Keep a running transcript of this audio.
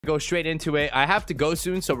Go straight into it. I have to go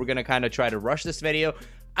soon, so we're gonna kind of try to rush this video.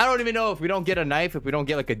 I don't even know if we don't get a knife, if we don't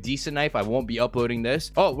get like a decent knife, I won't be uploading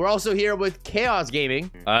this. Oh, we're also here with Chaos Gaming.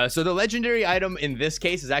 So the legendary item in this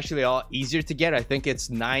case is actually a lot easier to get. I think it's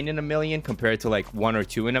 9 in a million compared to like 1 or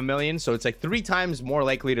 2 in a million. So it's like 3 times more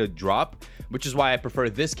likely to drop, which is why I prefer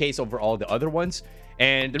this case over all the other ones.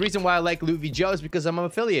 And the reason why I like LootVGO is because I'm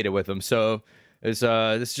affiliated with them. So it's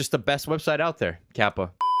just the best website out there,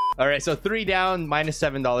 Kappa. All right, so 3 down, minus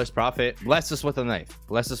 $7 profit. Bless us with a knife.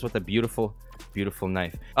 Bless us with a beautiful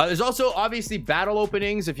knife. There's also obviously battle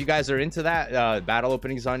openings if you guys are into that. Battle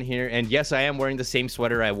openings on here. And yes, I am wearing the same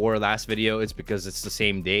sweater I wore last video. It's because it's the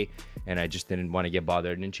same day and I just didn't want to get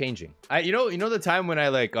bothered in changing. You know the time when I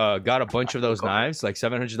like got a bunch of those knives, like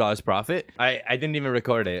 $700 profit? I didn't even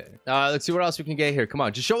record it. Let's see what else we can get here. Come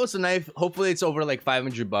on, just show us the knife. Hopefully it's over like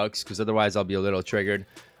 500 bucks, because otherwise I'll be a little triggered.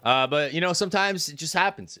 But you know, sometimes it just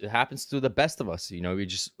happens. It happens to the best of us. You know, we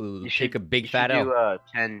just take a big fat L. Do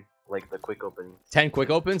 10 like the quick openings. 10 quick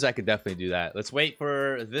opens? I could definitely do that. Let's wait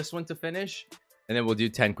for this one to finish, and then we'll do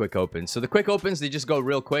 10 quick opens. So the quick opens, they just go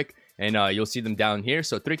real quick, and you'll see them down here.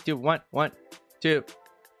 So 3, 2, 1, 1, 2,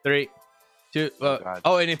 3, 2.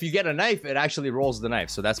 Oh, and if you get a knife, it actually rolls the knife.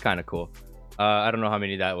 So that's kind of cool. I don't know how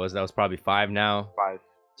many that was. That was probably 5 now. 5,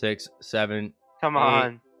 6, 7. Come 8,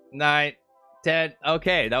 on. 9. 10.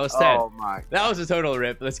 Okay, that was 10. Oh my God. That was a total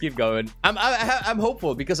rip. Let's keep going. I'm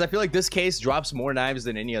hopeful because I feel like this case drops more knives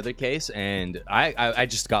than any other case, and I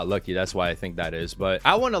just got lucky. That's why I think that is. But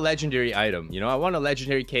I want a legendary item. You know, I want a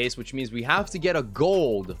legendary case, which means we have to get a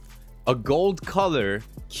gold color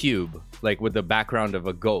cube, like with the background of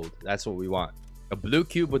a gold. That's what we want. A blue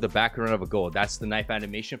cube with the background of a gold. That's the knife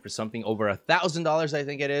animation for something over $1,000, I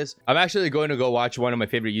think it is. I'm actually going to go watch one of my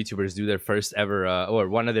favorite YouTubers do their first ever, or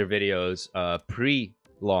one of their videos,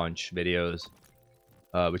 pre-launch videos,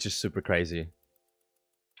 which is super crazy.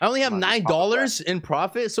 I only have $9 in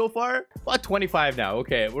profit so far. About 25 now.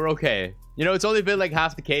 Okay, we're okay. You know, it's only been like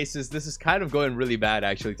half the cases. This is kind of going really bad,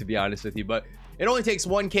 actually, to be honest with you. But it only takes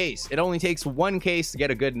 1 case. It only takes 1 case to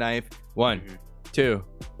get a good knife. 1, 2,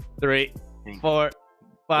 3. 4,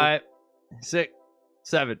 5, 6,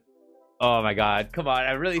 7. Oh my God, come on.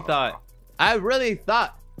 I really thought,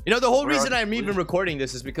 you know, the whole reason I'm even recording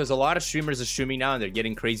this is because a lot of streamers are streaming now and they're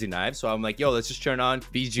getting crazy knives. So I'm like, yo, let's just turn on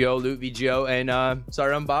VGO, LootVGO, and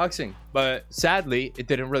start unboxing. But sadly, it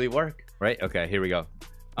didn't really work, right? Okay, here we go.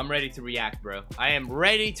 I'm ready to react, bro. I am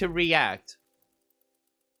ready to react.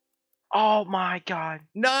 Oh my God.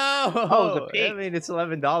 No. Oh, I mean, it's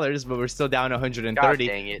 $11, but we're still down 130. God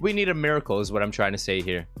dang it. We need a miracle is what I'm trying to say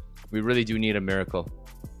here. We really do need a miracle.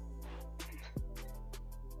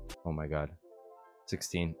 Oh my God.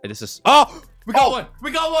 16. This is... Oh! We got one!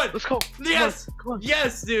 We got one! Let's go! Yes! Come on.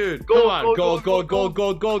 Yes, dude! Come on! Gold, gold, gold,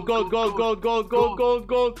 gold, gold, gold, gold, gold, gold, gold, gold,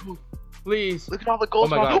 gold. Please. Look at all the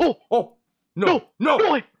gold. Oh my God. Oh! No! No!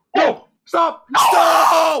 No! No! Stop!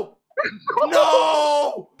 Stop!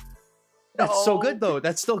 No! That's so good though.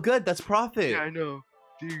 That's still good. That's profit. Yeah, I know.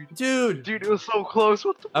 Dude, it was so close.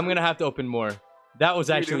 What the I'm gonna have to open more. That was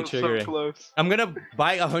actually triggering. So close. I'm gonna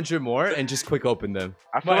buy 100 more and just quick open them.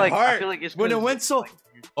 I feel like it's when it went so...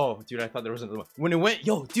 Oh, dude, I thought there was another one. When it went...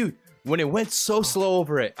 Yo, dude, when it went so slow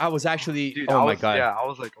over it, I was actually... Dude, oh my God. Yeah, I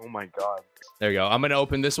was like, oh my God. There you go. I'm gonna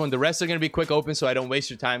open this one. The rest are gonna be quick open so I don't waste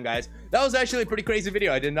your time, guys. That was actually a pretty crazy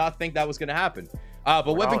video. I did not think that was gonna happen.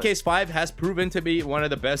 But Weapon Case 5 has proven to be one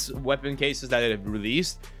of the best weapon cases that have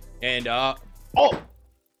released. And oh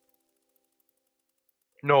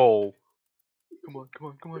no. Come on.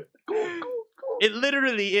 Go. It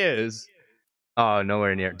literally is. Oh,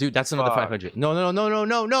 nowhere near. Dude, that's another 500.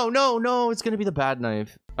 No. It's gonna be the bad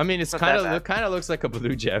knife. I mean, it's kind of looks like a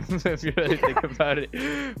blue gem if you really think about it.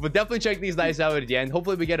 But definitely check these knives out at the end.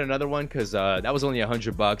 Hopefully we get another one, because that was only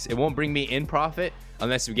 $100. It won't bring me in profit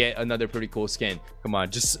unless we get another pretty cool skin. Come on,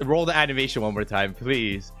 just roll the animation one more time,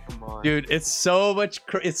 please. Come on. Dude, it's so much.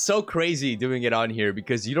 It's so crazy doing it on here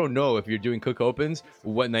because you don't know if you're doing quick opens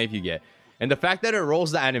what knife you get. And the fact that it rolls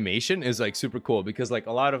the animation is like super cool, because like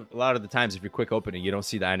a lot of the times if you're quick opening, you don't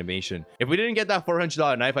see the animation. If we didn't get that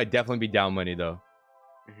 $400 knife, I'd definitely be down money though.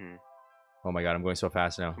 Oh my God, I'm going so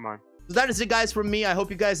fast now. Come on. So that is it, guys, from me. I hope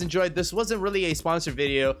you guys enjoyed. This wasn't really a sponsored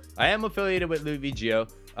video. I am affiliated with LootVGO.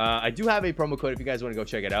 I do have a promo code if you guys want to go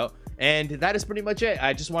check it out. And that is pretty much it.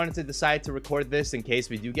 I just wanted to decide to record this in case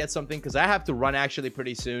we do get something, because I have to run actually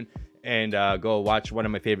pretty soon and go watch one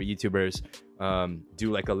of my favorite YouTubers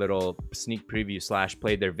do like a little sneak preview /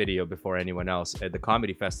 play their video before anyone else at the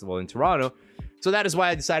comedy festival in Toronto. So that is why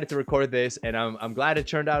I decided to record this, and I'm glad it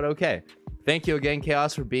turned out okay. Thank you again,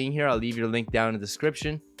 Chaos, for being here. I'll leave your link down in the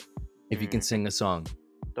description if you can sing a song.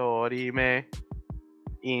 Dorime.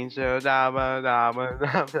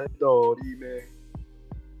 dorime.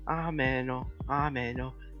 Ameno,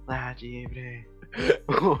 ameno, la libre.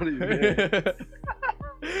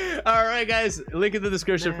 All right, guys. Link in the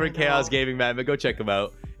description for Chaos Gaming, man. But go check them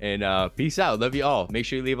out. And peace out. Love you all. Make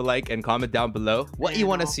sure you leave a like and comment down below what you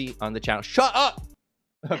want to see on the channel. Shut up.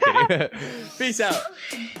 Okay. Peace out.